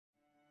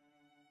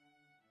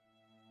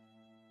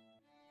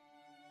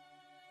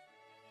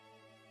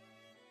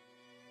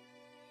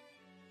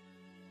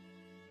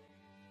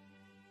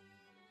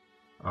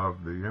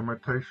of the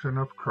Imitation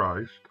of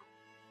Christ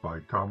by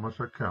Thomas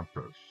à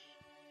Kempis.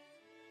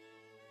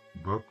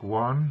 Book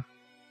 1,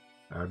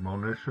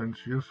 Admonitions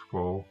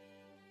Useful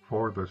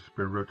for the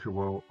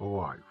Spiritual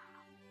Life.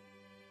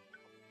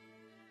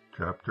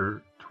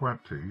 Chapter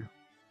 20,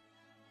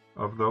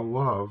 of the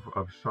Love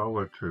of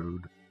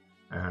Solitude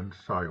and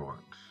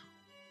Silence.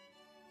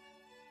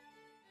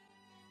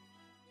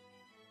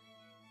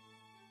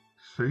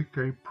 Seek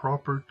a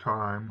proper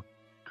time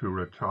to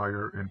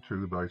retire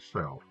into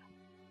thyself,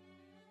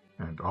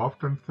 and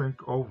often think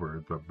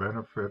over the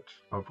benefits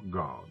of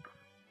God.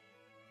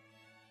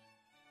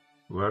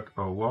 Let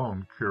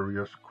alone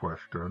curious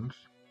questions.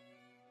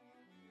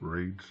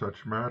 Read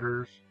such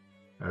matters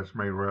as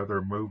may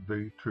rather move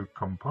thee to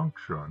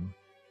compunction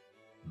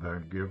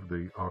than give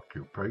thee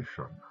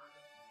occupation.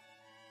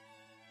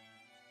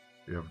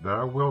 If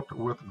thou wilt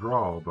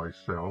withdraw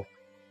thyself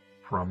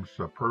from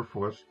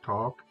superfluous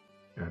talk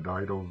and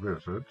idle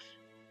visits,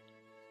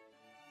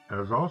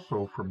 as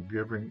also from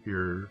giving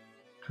ear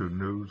to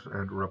news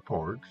and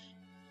reports,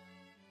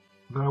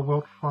 thou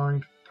wilt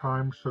find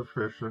time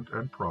sufficient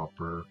and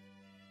proper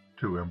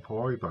to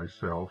employ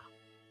thyself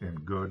in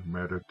good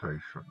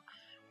meditations.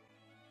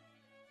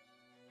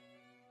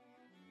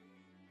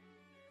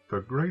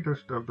 The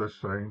greatest of the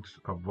saints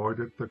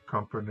avoided the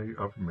company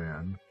of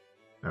men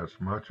as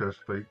much as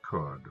they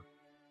could,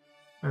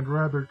 and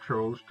rather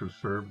chose to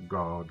serve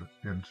God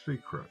in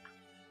secret.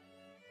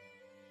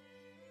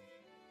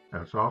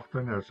 As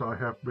often as I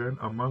have been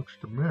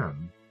amongst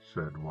men,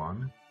 said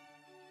one,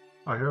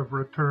 I have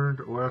returned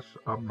less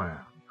a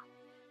man.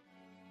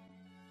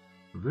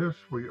 This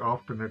we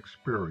often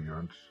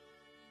experience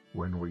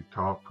when we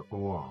talk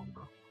long.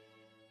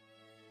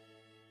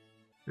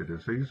 It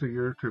is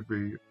easier to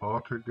be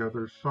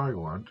altogether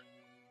silent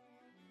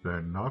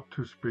than not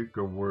to speak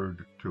a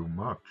word too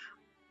much.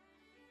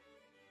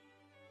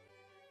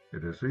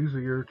 It is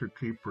easier to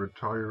keep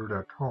retired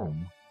at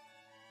home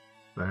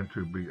than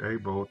to be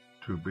able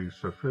to be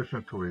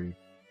sufficiently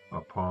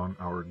upon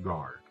our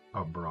guard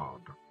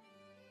abroad.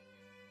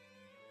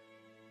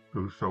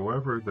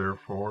 Whosoever,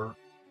 therefore,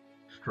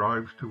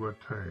 strives to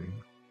attain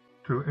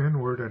to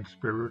inward and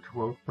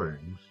spiritual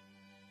things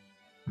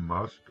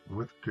must,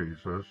 with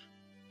Jesus,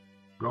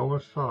 go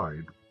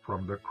aside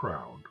from the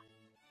crowd.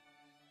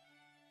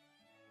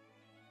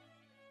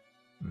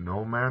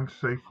 No man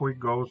safely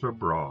goes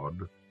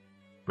abroad,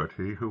 but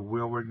he who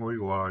willingly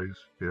lies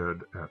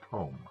hid at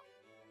home.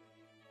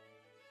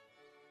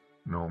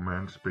 No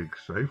man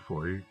speaks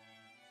safely,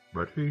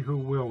 but he who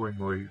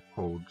willingly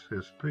holds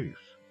his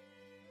peace.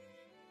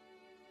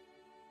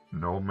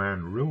 No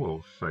man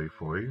rules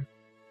safely,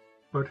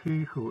 but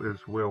he who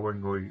is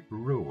willingly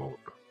ruled.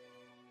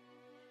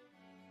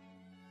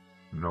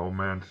 No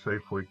man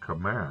safely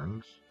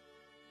commands,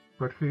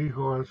 but he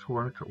who has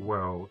learnt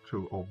well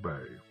to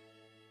obey.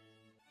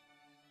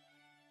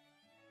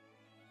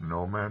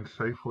 No man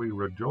safely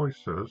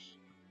rejoices,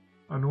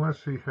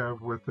 unless he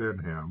have within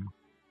him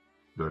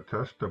the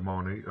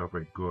testimony of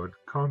a good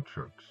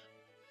conscience.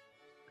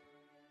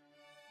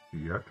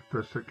 Yet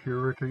the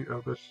security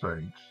of the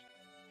saints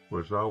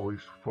was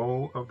always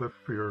full of the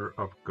fear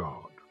of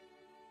God.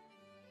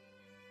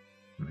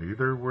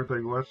 Neither were they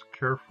less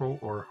careful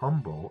or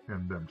humble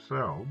in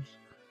themselves,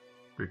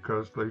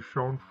 because they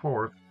shone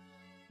forth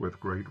with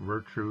great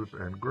virtues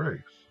and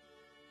grace.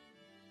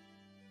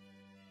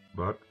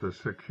 But the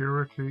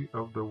security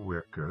of the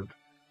wicked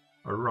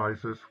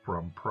arises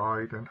from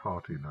pride and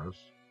haughtiness,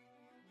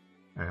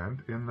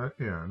 and in the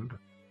end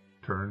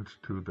turns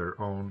to their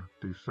own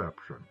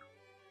deception.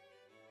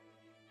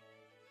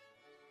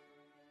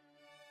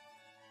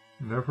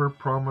 Never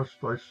promise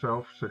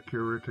thyself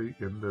security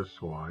in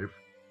this life,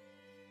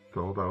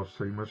 though thou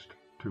seemest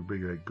to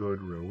be a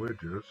good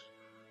religious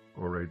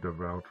or a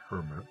devout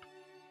hermit.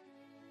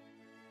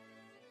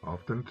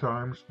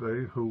 Oftentimes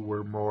they who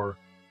were more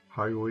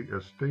highly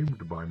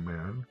esteemed by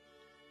men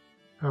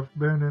have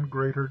been in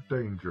greater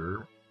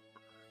danger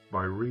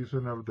by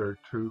reason of their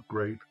too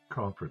great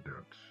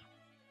confidence.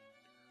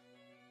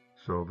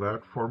 So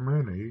that for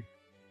many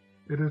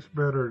it is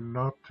better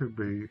not to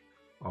be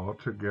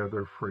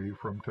altogether free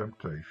from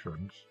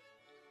temptations,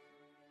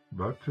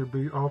 but to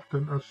be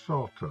often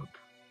assaulted,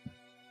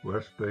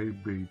 lest they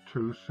be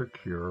too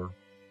secure,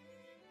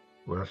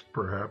 lest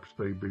perhaps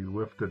they be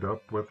lifted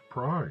up with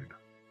pride,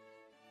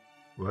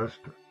 lest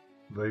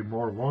they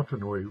more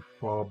wantonly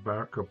fall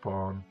back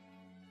upon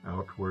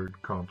outward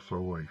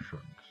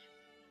consolations.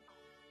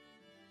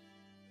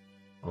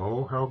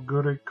 Oh, how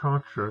good a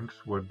conscience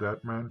would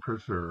that man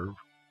preserve,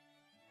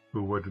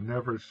 who would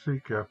never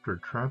seek after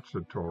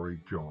transitory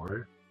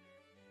joy,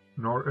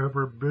 nor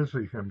ever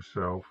busy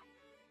himself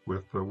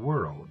with the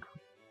world.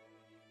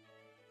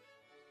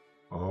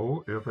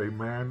 Oh, if a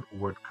man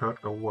would cut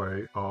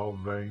away all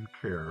vain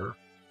care,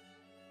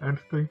 and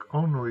think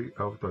only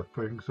of the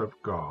things of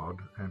God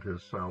and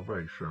his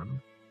salvation,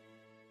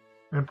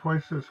 and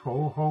place his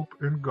whole hope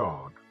in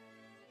God,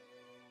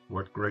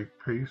 what great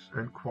peace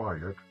and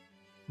quiet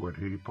would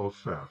he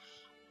possess.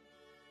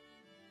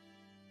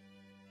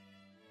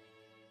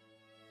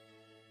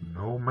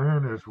 No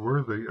man is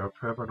worthy of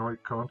heavenly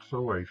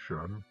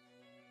consolation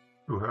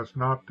who has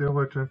not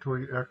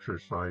diligently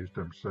exercised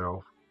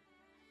himself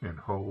in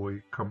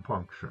holy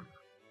compunction.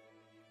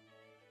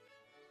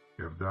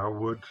 If thou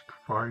wouldst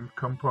find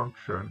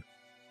compunction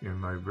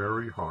in thy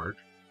very heart,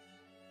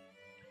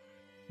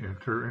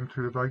 enter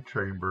into thy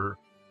chamber,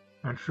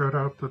 and shut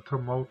out the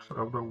tumults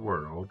of the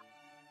world,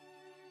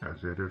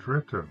 as it is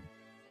written,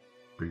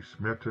 Be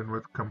smitten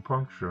with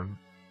compunction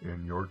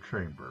in your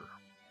chamber.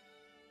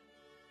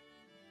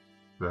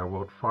 Thou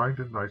wilt find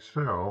in thy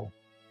cell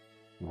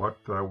what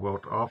thou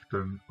wilt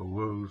often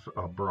lose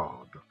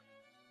abroad.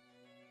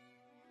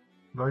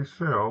 Thy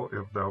cell,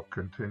 if thou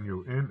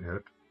continue in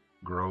it,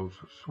 grows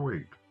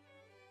sweet,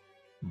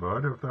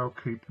 but if thou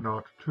keep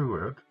not to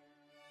it,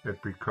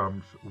 it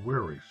becomes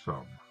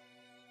wearisome.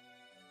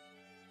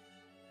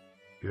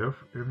 If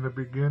in the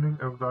beginning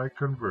of thy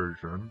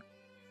conversion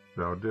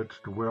thou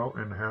didst well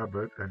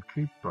inhabit and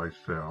keep thy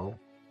cell,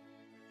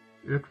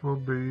 it will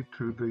be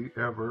to thee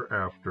ever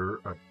after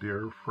a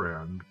dear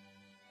friend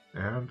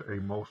and a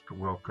most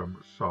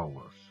welcome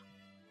solace.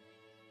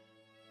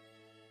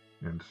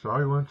 In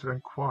silence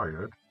and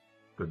quiet,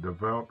 the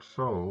devout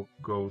soul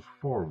goes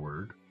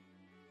forward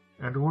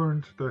and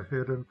learns the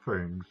hidden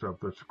things of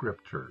the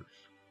Scriptures.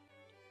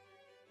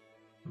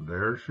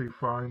 There she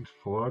finds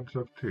floods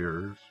of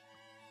tears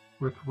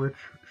with which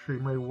she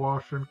may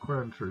wash and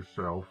cleanse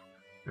herself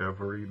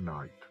every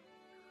night,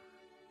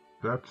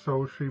 that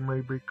so she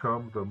may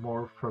become the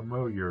more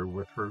familiar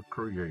with her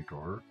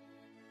Creator,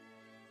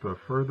 the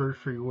further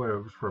she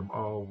lives from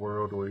all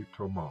worldly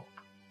tumult.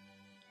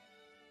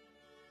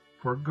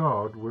 For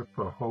God, with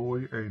the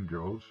holy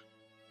angels,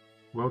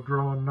 will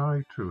draw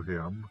nigh to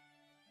him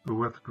who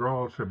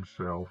withdraws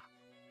himself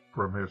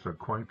from his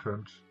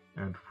acquaintance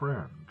and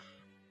friends.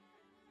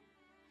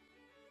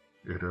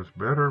 It is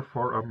better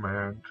for a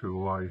man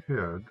to lie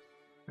hid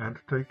and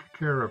take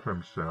care of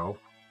himself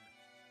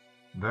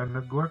than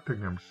neglecting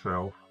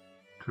himself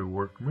to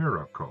work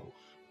miracles.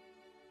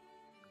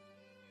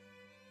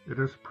 It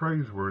is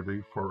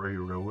praiseworthy for a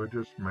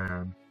religious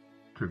man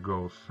to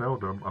go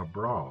seldom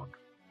abroad,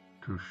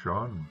 to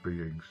shun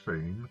being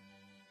seen,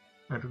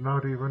 and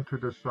not even to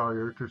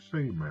desire to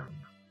see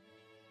men.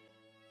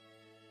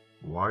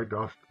 Why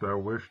dost thou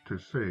wish to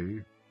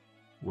see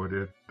what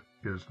it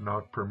is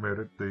not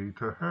permitted thee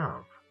to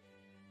have?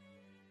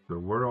 The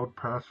world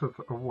passeth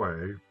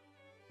away,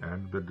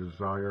 and the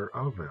desire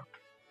of it.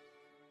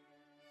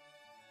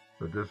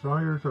 The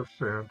desires of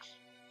sense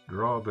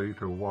draw thee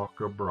to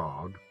walk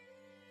abroad,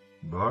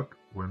 but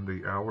when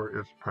the hour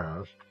is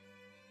past,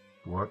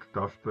 what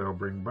dost thou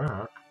bring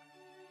back,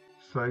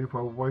 save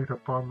a weight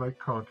upon thy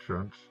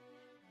conscience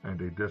and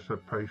a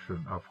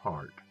dissipation of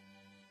heart?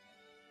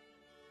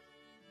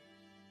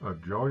 A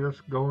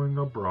joyous going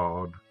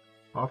abroad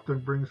often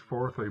brings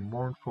forth a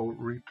mournful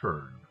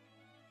return,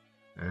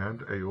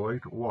 and a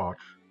late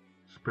watch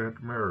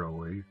spent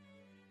merrily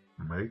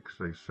makes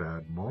a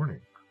sad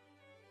morning.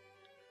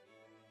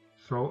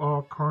 So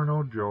all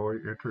carnal joy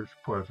enters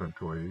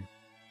pleasantly,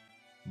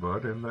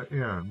 but in the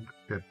end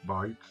it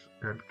bites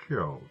and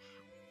kills.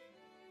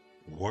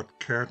 What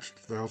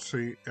canst thou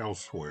see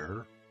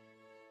elsewhere,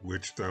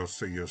 which thou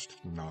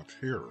seest not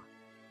here?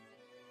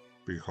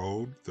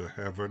 Behold the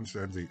heavens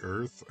and the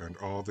earth and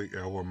all the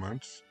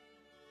elements,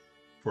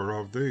 for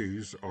of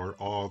these are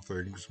all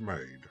things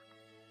made.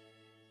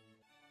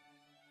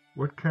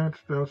 What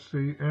canst thou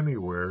see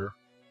anywhere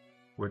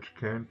which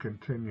can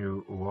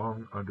continue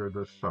long under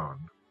the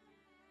sun?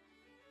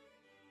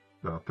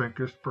 Thou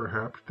thinkest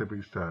perhaps to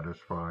be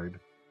satisfied,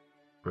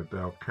 but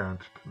thou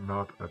canst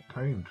not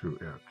attain to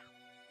it.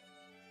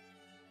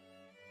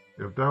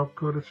 If thou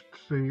couldst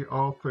see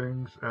all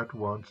things at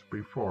once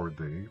before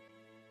thee,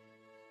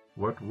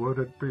 what would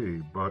it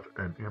be but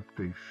an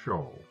empty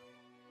show?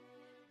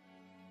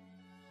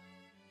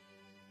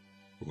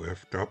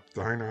 Lift up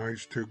thine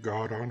eyes to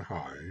God on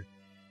high,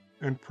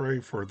 and pray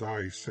for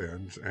thy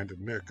sins and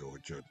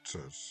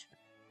negligences.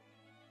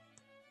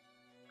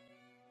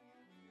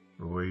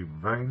 Leave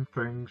vain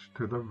things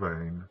to the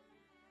vain,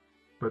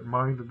 but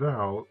mind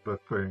thou the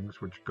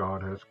things which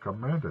God has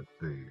commanded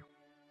thee.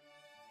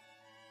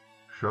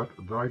 Shut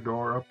thy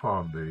door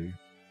upon thee,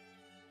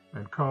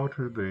 and call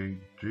to thee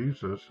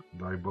Jesus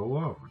thy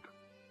beloved.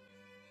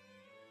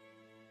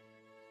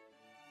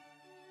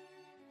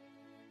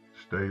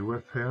 Stay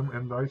with him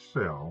in thy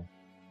cell,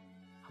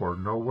 for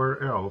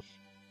nowhere else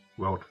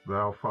wilt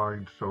thou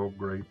find so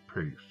great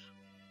peace.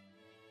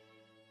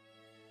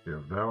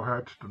 If thou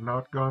hadst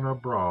not gone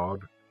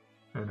abroad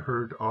and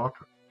heard aught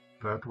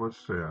that was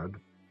said,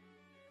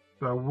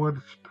 thou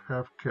wouldst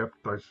have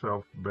kept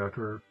thyself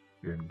better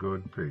in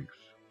good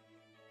peace.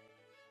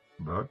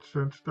 But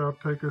since thou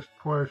takest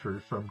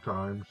pleasure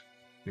sometimes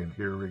in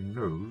hearing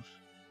news,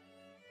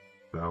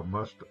 thou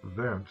must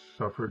thence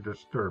suffer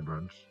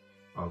disturbance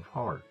of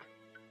heart.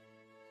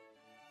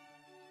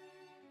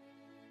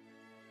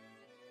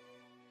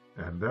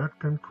 And that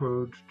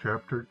concludes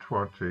Chapter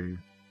 20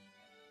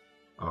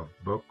 of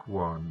Book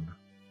 1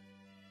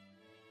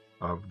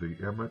 of the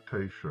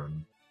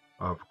Imitation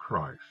of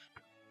Christ.